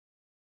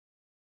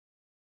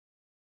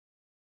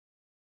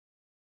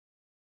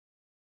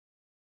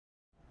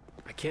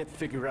Can't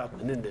figure out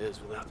Menendez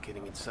without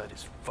getting inside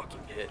his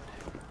fucking head.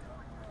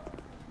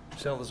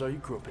 Salazar, you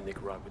grew up in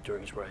Nicaragua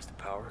during his rise to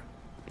power.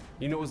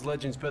 You know his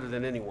legends better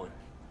than anyone.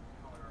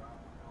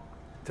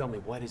 Tell me,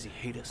 why does he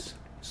hate us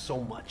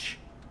so much?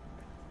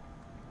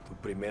 Tu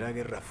primera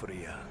guerra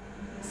fría.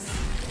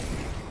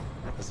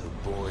 As a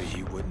boy,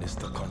 he witnessed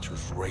the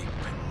country's rape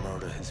and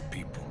murder his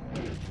people.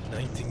 In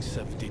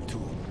 1972,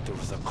 there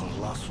was a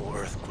colossal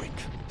earthquake.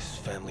 His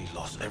family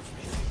lost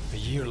everything. A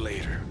year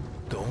later,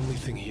 the only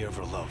thing he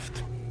ever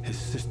loved, his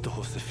sister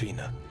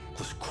Josefina,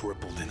 was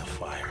crippled in a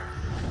fire.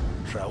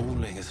 Raul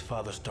and his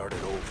father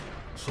started over,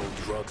 sold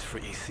drugs for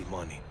easy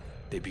money.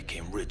 They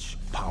became rich,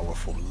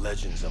 powerful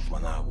legends of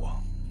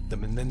Managua. The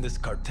Menendez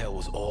cartel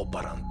was all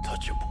but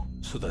untouchable,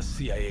 so the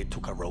CIA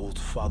took out Raul's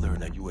father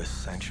in a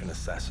US-sanctioned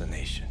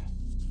assassination.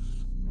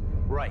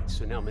 Right,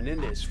 so now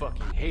Menendez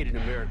fucking hated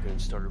America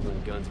and started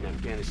running guns in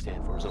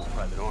Afghanistan for his own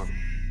private army.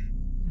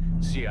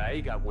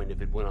 CIA got wind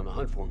of it, went on the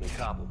hunt for him in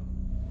Kabul.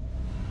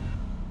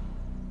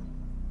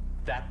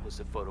 That was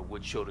the photo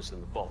Wood showed us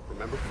in the vault,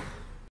 remember?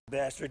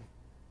 Bastard.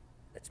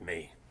 That's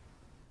me.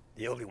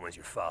 The only one's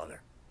your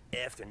father.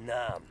 After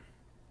Nam.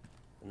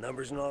 The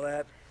numbers and all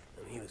that,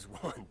 I mean, he was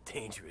one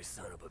dangerous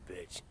son of a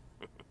bitch.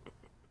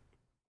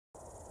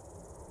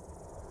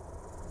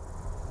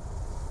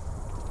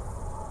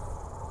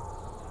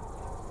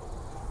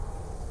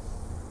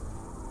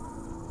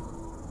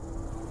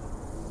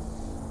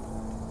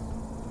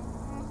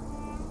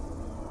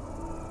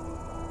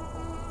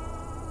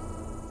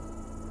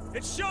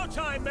 It's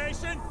showtime,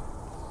 Mason!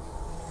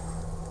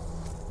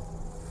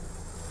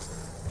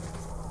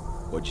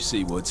 What'd you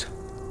see, Woods?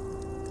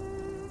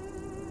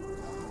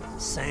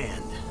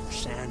 Sand.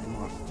 Sand and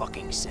more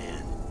fucking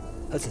sand.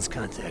 Hudson's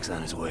contact's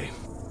on his way.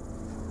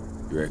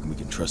 You reckon we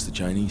can trust the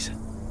Chinese?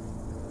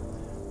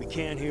 We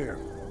can't here.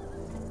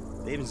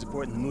 They've been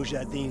supporting the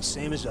Mujahideen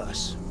same as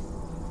us.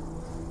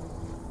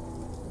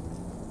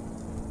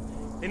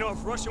 They know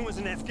if Russia was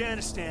in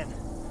Afghanistan,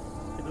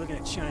 they'd be looking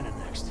at China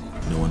next.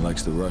 No one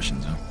likes the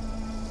Russians, huh?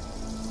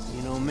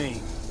 You know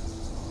me.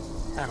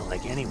 I don't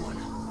like anyone.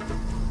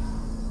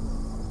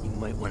 You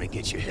might want to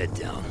get your head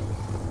down.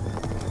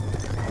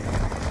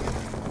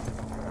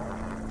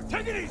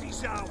 Take it easy,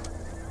 Zhao!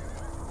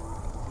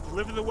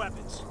 Deliver the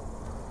weapons.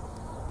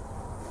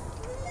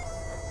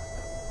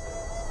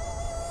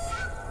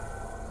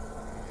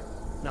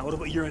 Now, what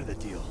about your end of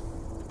the deal?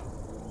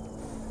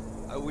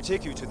 I will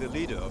take you to the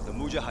leader of the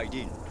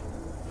Mujahideen.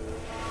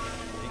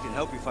 He can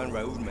help you find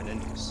Raul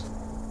Menendez.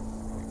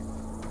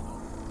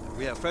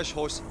 We have fresh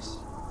horses.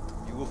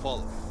 You will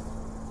follow.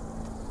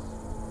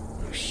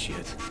 Oh,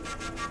 shit.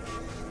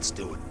 Let's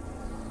do it.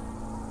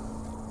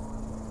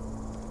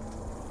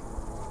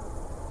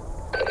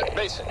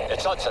 Mason,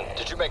 it's Hudson.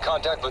 Did you make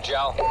contact with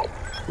Zhao?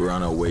 We're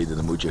on our way to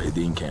the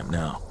Mujahideen camp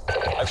now.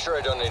 I'm sure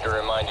I don't need to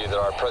remind you that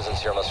our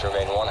presence here must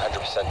remain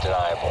 100%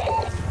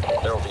 deniable.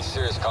 There will be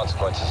serious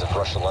consequences if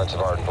Russia learns of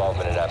our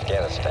involvement in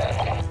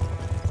Afghanistan.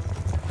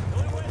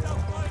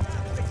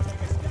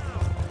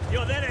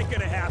 Yo, that ain't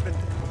gonna happen.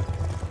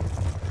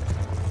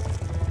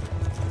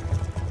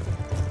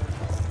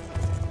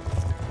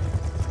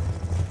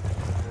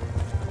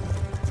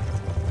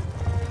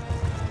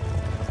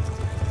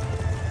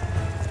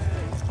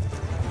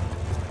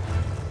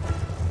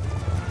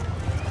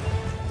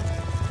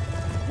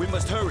 We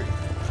must hurry.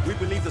 We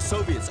believe the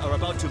Soviets are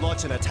about to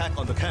launch an attack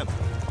on the camp.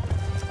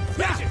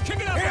 Mason, kick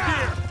it up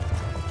a bit!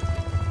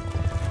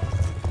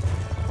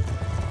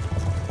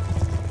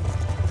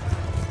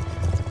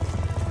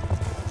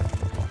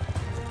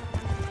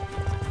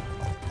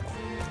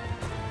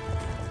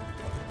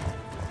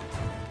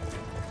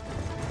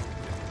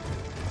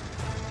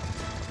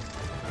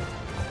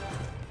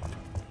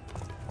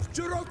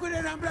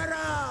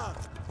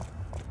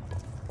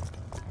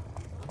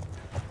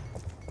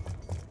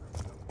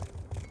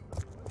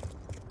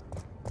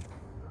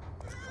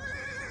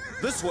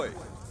 This way!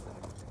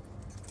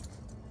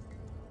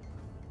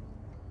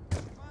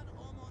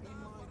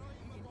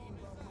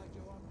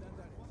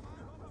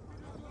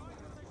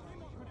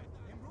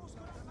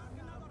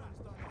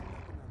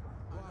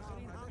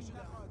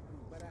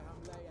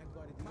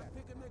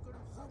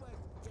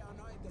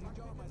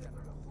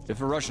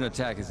 If a Russian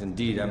attack is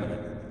indeed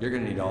imminent, you're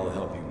gonna need all the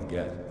help you can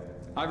get.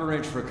 I've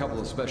arranged for a couple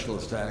of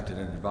specialists to act in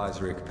an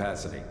advisory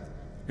capacity.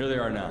 Here they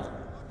are now.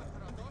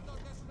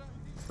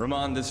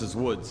 Rahman, this is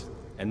Woods,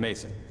 and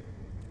Mason.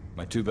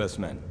 My two best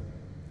men.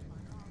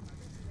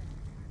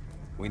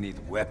 We need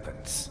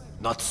weapons,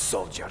 not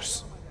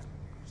soldiers.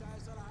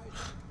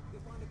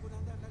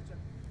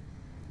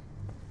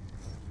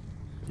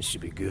 This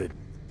should be good.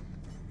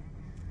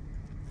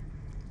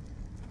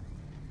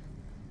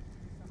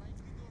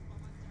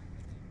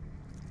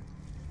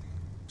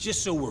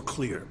 Just so we're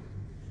clear,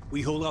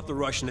 we hold off the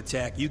Russian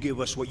attack, you give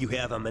us what you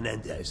have on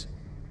Menendez.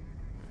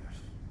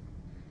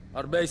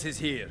 Our base is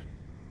here.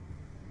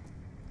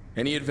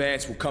 Any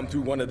advance will come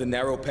through one of the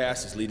narrow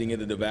passes leading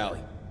into the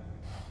valley.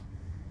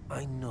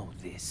 I know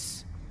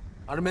this.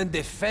 Our men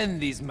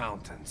defend these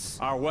mountains.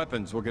 Our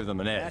weapons will give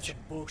them an edge. That's a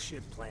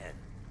bullshit plan.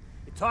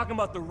 You're talking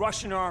about the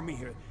Russian army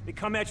here. They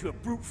come at you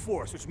with brute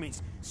force, which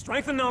means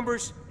strength in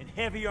numbers and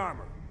heavy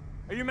armor.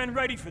 Are your men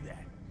ready for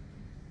that?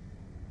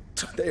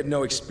 They had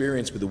no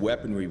experience with the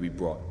weaponry we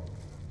brought.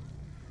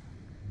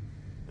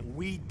 And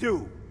we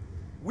do.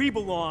 We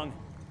belong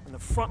on the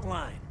front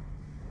line.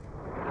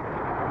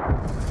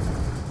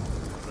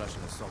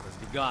 Russian assault has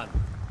begun.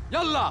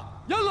 Yalla!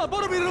 Yalla,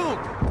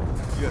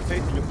 Boromiruk! You have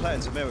faith in your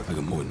plans, America. I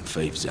got more than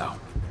faith, Zhao.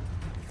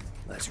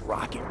 Let's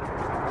rock it.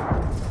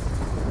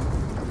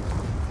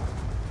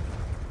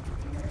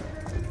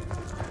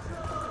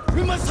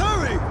 We must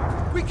hurry!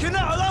 We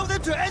cannot allow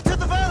them to enter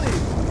the valley!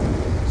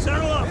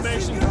 Settle up,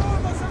 Mason.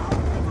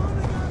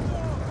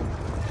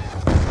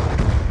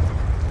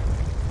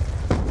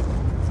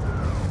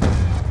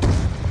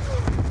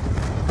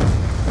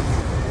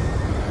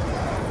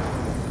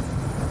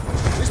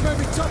 This may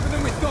be tougher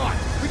than we thought.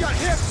 We got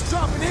hips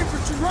dropping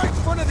infantry right in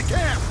front of the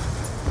camp.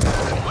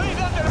 Leave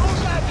them to the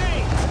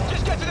Mujahideen!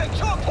 Just get to the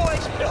choke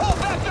points and hold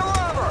back their armor!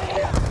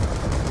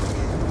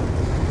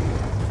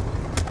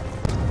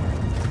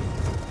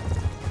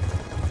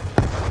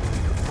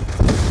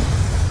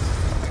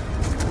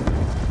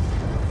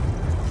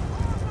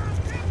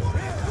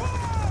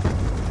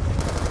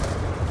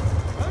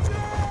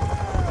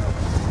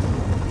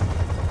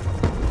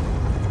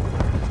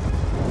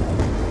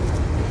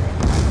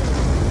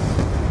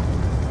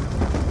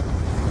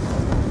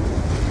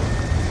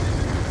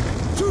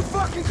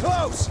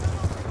 Close!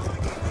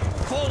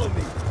 Follow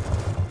me!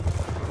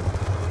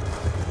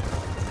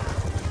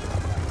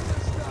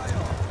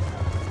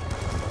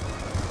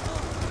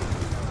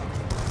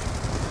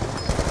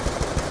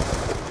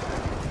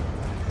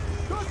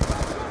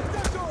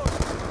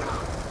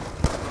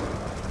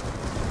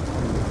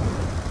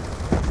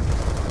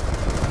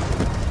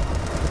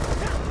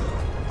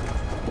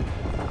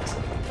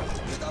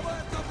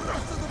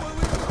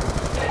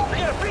 We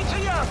got a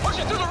BTR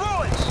pushing through the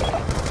ruins!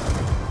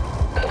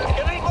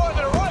 You need more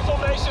than a rifle,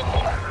 Mason!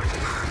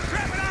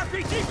 Grab an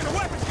RPG for the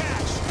weapon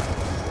cache!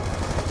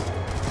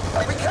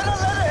 We cannot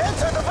let it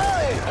enter the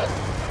valley!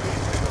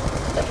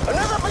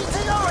 Another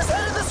BTR is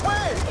headed this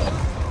way!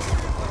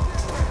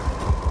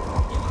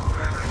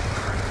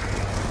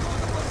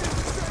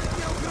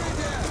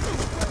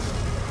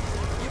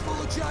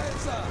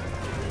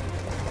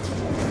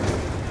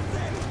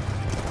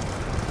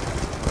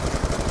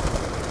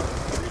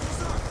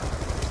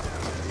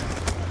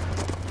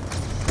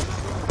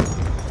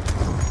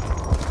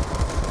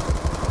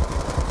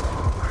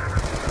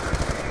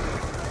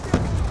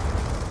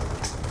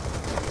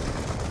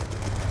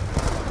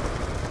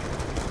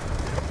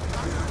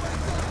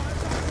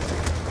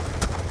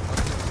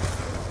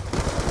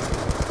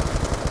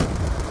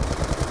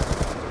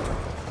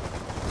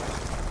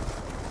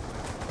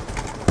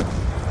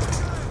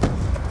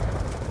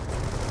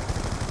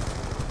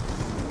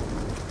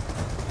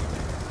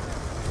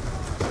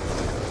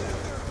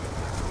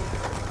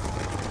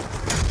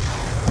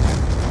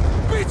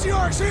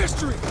 BTR's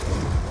history!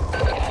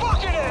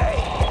 Fucking A!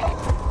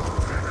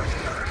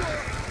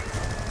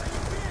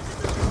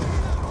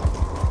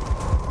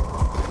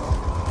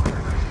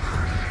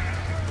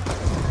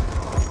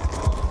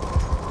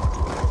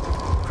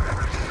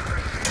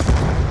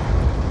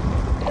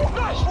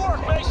 Nice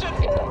work, Mason!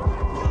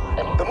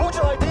 The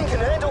Mujahideen can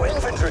handle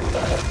infantry!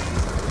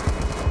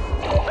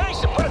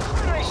 Mason, put a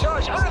clearing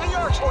charge under the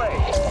archway!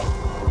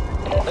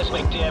 Let's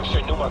make damn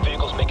sure no more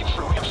vehicles make it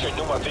through. Damn sure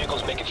no more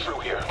vehicles make it through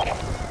here.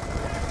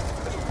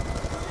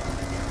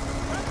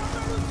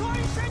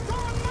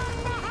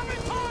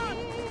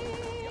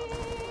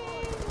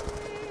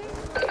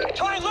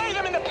 Try and lay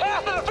them in the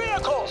path of the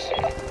vehicles!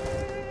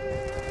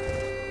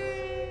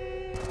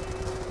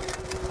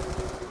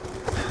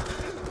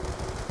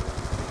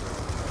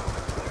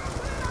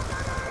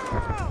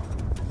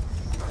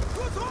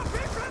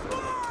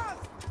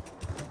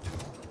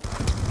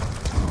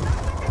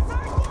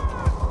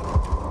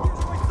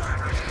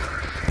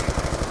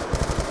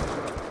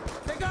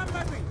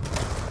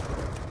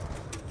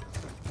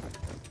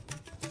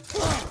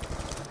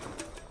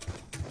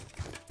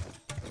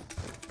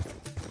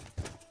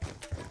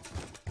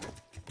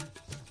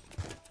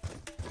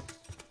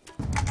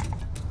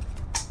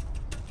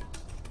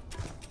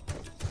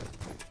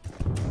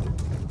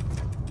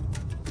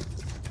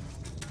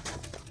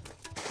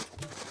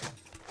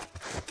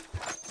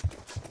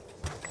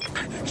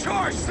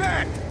 Charge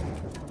set!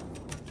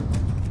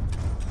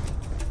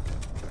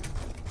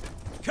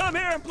 Come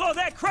here and blow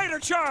that crater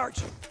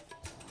charge!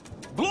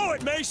 Blow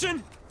it,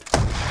 Mason!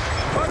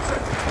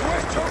 Hudson, the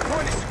west choke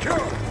point is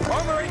secure.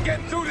 Armor ain't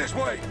getting through this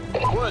way.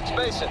 Woods,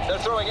 Mason, they're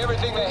throwing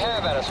everything they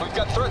have at us. We've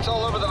got threats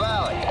all over the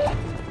valley.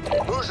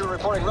 Hoosier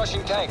reporting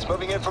Russian tanks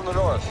moving in from the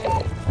north.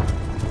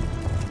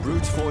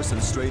 Brute force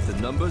and strength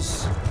in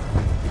numbers?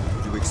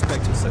 What do you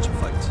expect in such a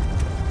fight?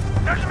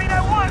 Doesn't mean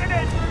I wanted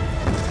it!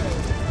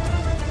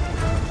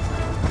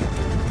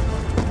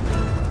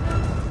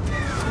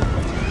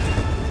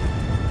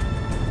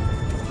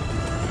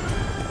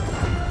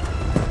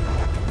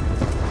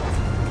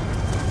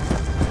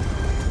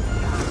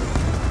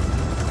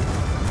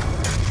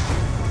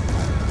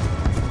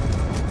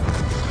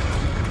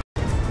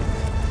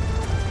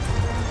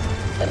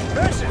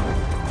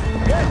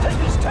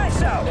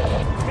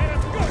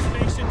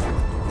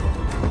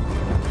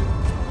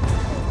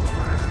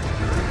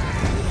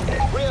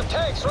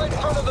 tanks right in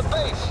front of the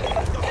base.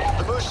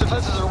 The Muj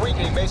defenses are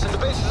weakening, Mason. The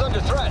base is under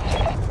threat.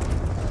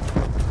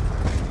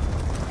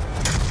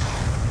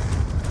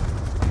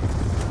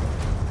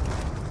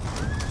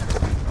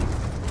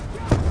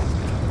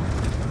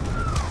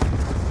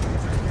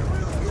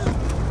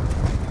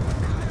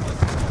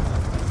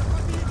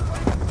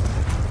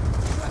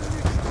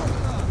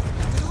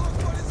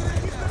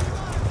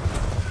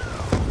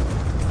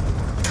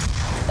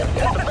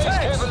 The base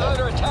camp is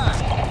under attack.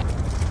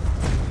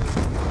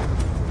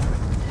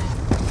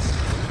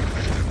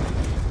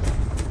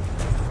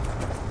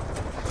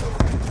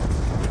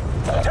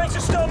 Tanks are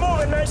still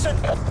moving, Mason.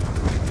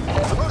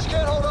 The Muj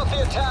can't hold off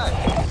the attack.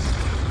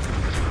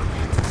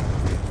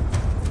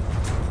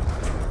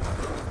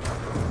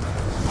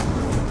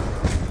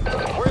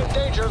 We're in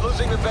danger of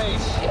losing the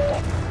base.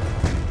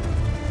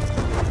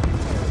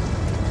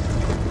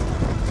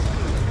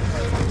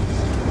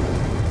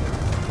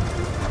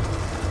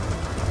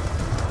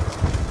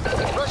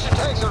 Russian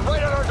tanks are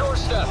right on our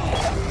doorstep.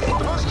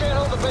 The Muj can't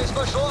hold the base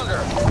much longer.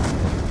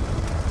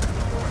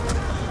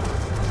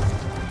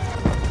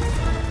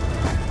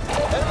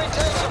 Enemy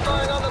tanks are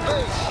firing on the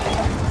base.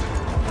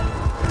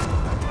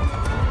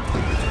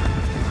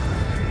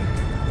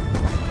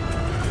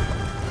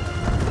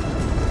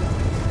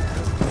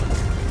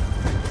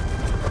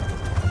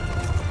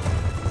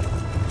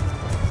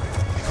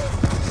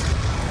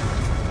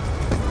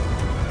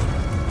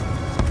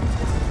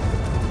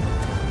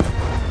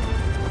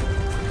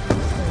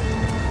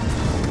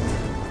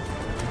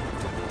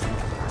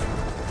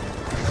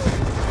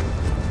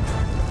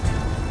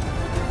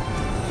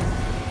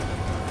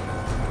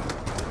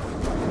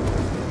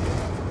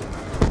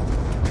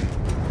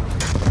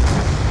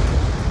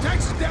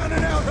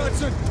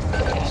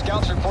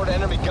 Scouts report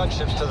enemy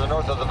gunships to the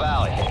north of the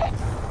valley.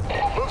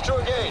 Move to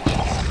engage.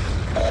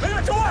 Leave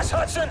it to us,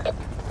 Hudson!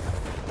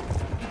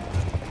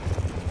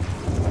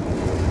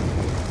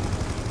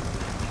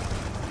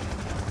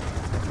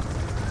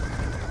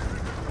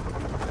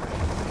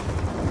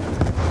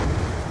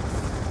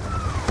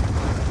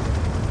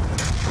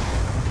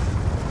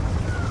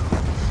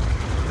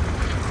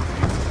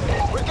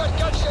 We've got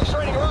gunships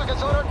raining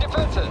rockets on our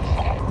defenses.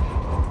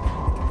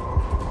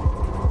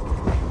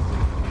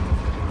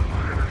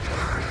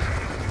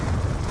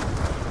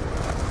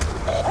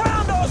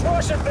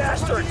 Russian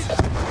bastards!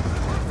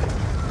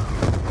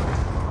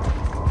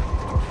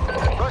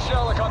 Russian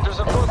helicopters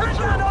have broken Bring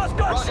through. down those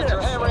Rockets gunships!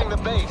 are hammering the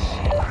base.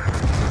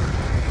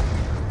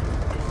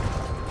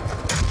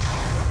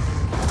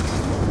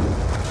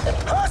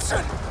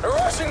 Hudson! The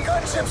Russian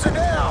gunships are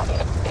down!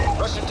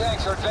 Russian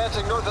tanks are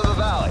advancing north of the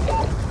valley.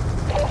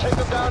 Take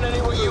them down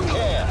any way you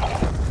can.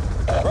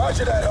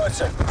 Roger that,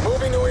 Hudson.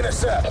 Moving to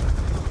intercept.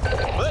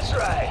 That's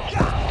right.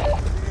 Yeah.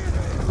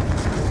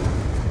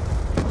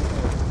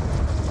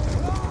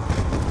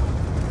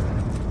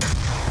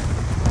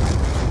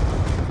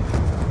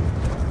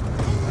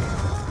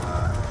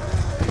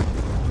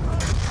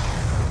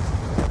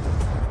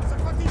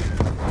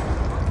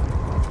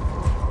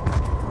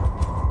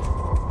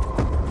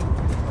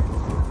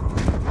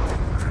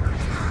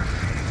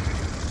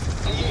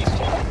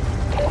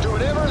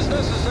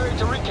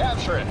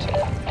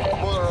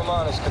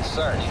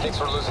 Concerned. He thinks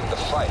we're losing the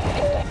fight.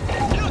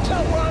 You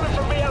tell Ronald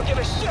from me I'll give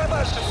a shit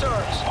about his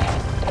concerns.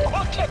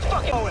 We'll kick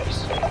fucking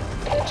always.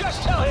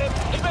 Just tell him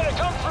he better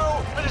come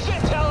through with his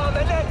intel on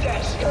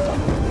Menendez.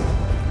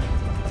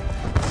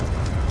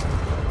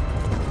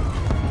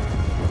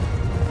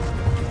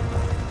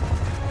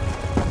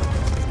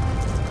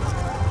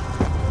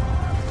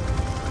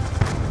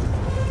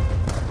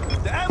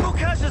 The ammo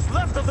cache is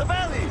left of the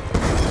valley.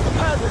 The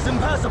path is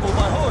impassable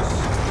by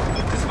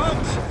horse.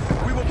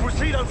 Dismount. We will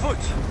proceed on foot.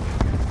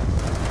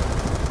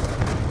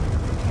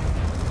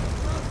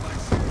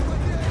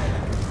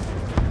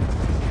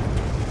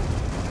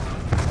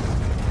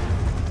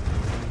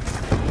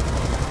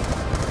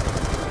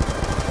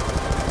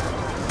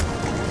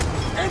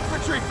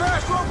 Infantry,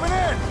 fast roping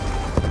in!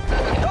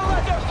 Don't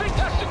let their feet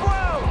touch the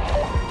ground!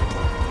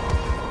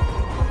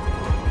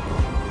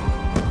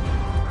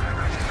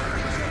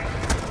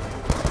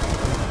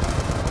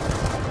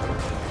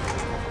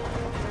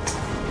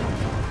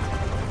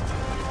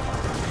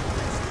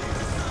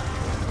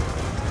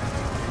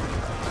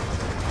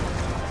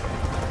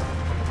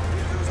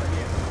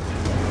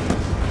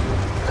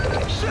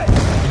 Shit! We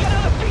got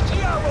another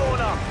BTR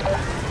rolling up!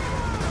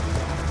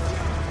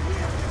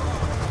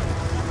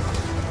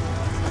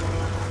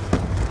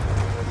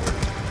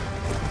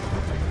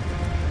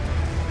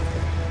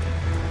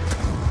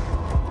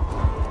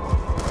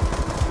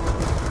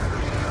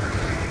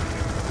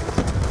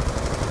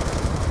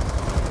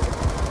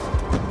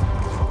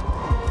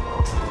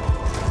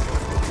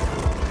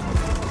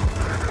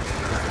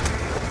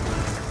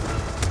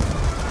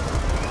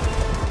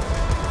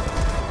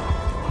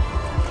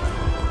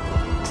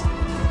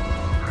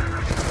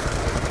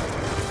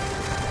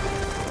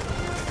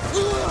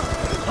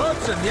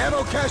 The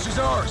ammo cache is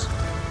ours.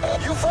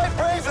 You fight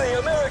bravely,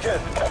 American!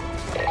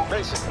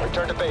 Mason,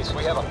 return to base.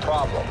 We have a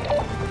problem.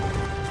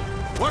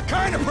 What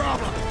kind of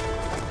problem?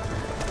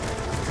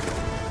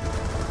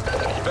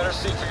 You better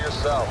see for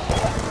yourself.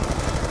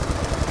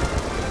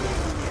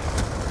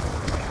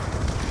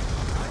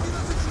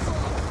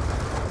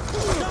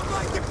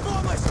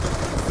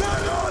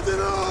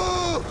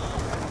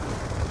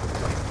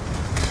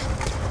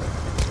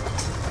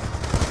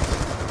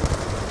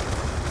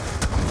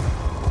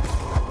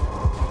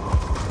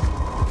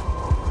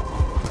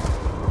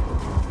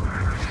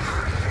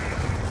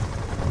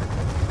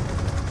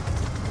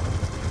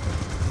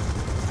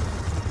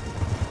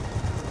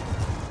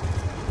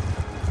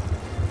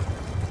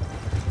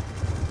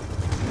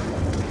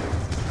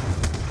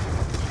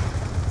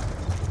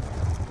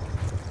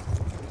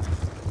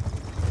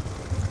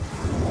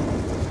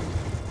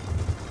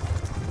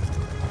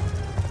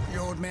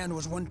 Man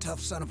was one tough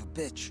son of a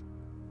bitch.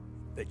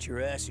 Bet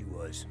your ass he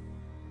was.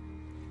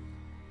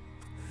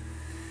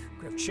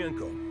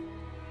 Kravchenko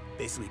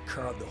basically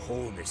carved a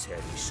hole in his head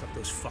and he shoved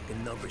those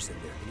fucking numbers in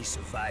there, and he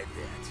survived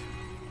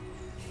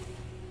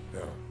that.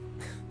 No.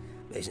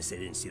 Mason said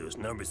he didn't see those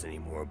numbers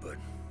anymore, but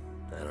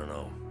I don't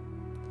know.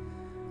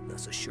 Not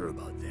so sure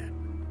about that.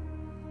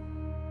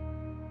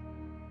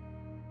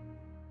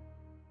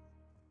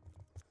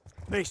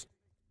 Mason,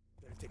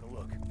 better take a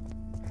look.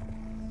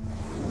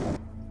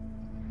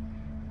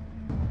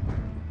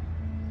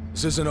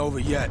 This isn't over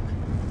yet.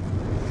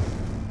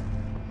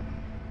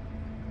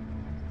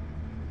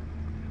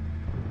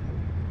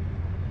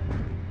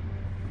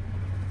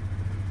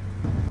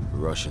 The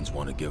Russians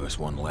want to give us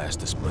one last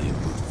display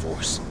of brute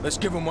force. Let's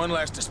give them one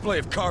last display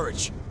of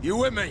courage. You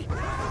with me?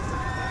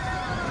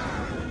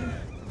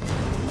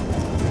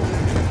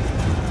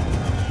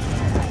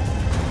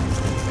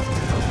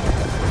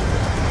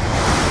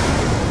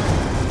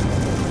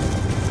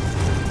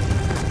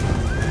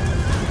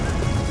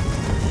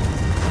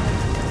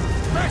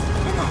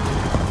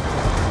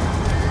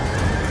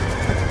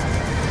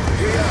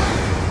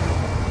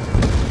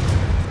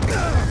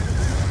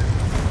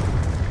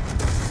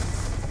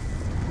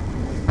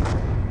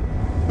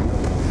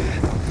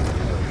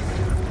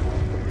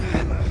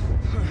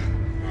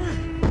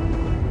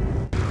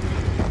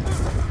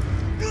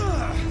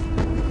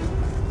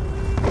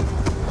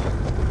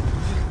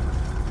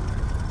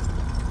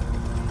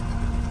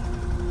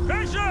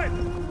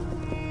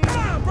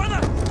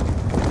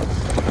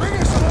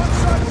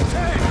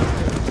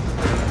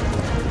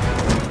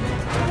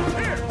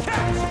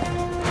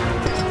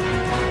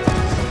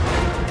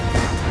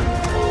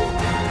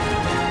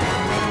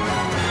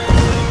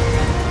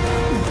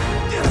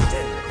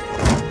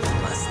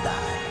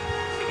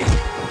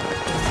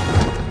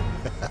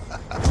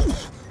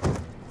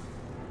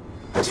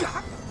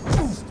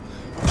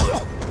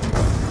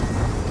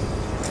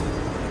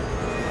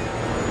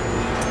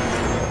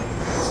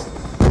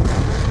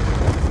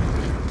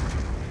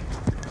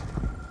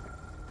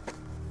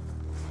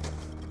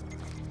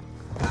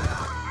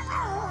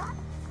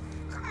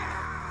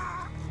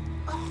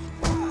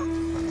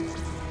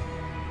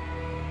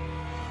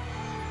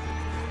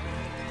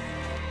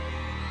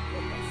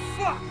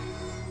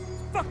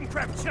 Fucking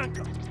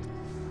Kravchenko!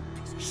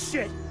 Piece of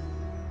shit!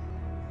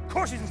 Of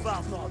course he's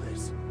involved in all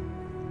this!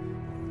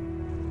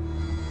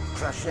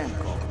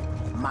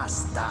 Kravchenko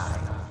must die.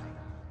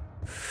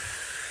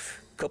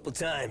 Couple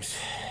times,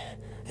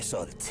 I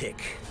saw the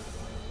tick.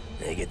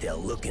 And I get that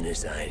look in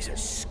his eyes,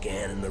 he's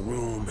scanning the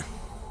room.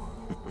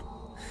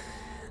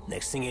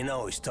 Next thing you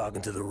know, he's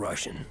talking to the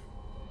Russian.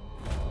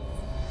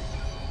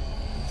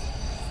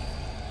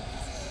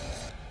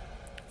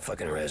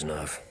 Fucking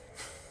Reznov.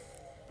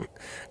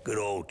 Good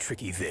old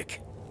Tricky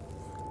Vic.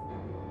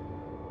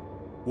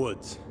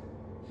 Woods.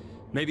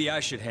 Maybe I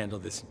should handle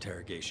this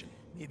interrogation.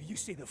 Maybe you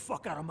stay the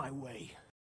fuck out of my way.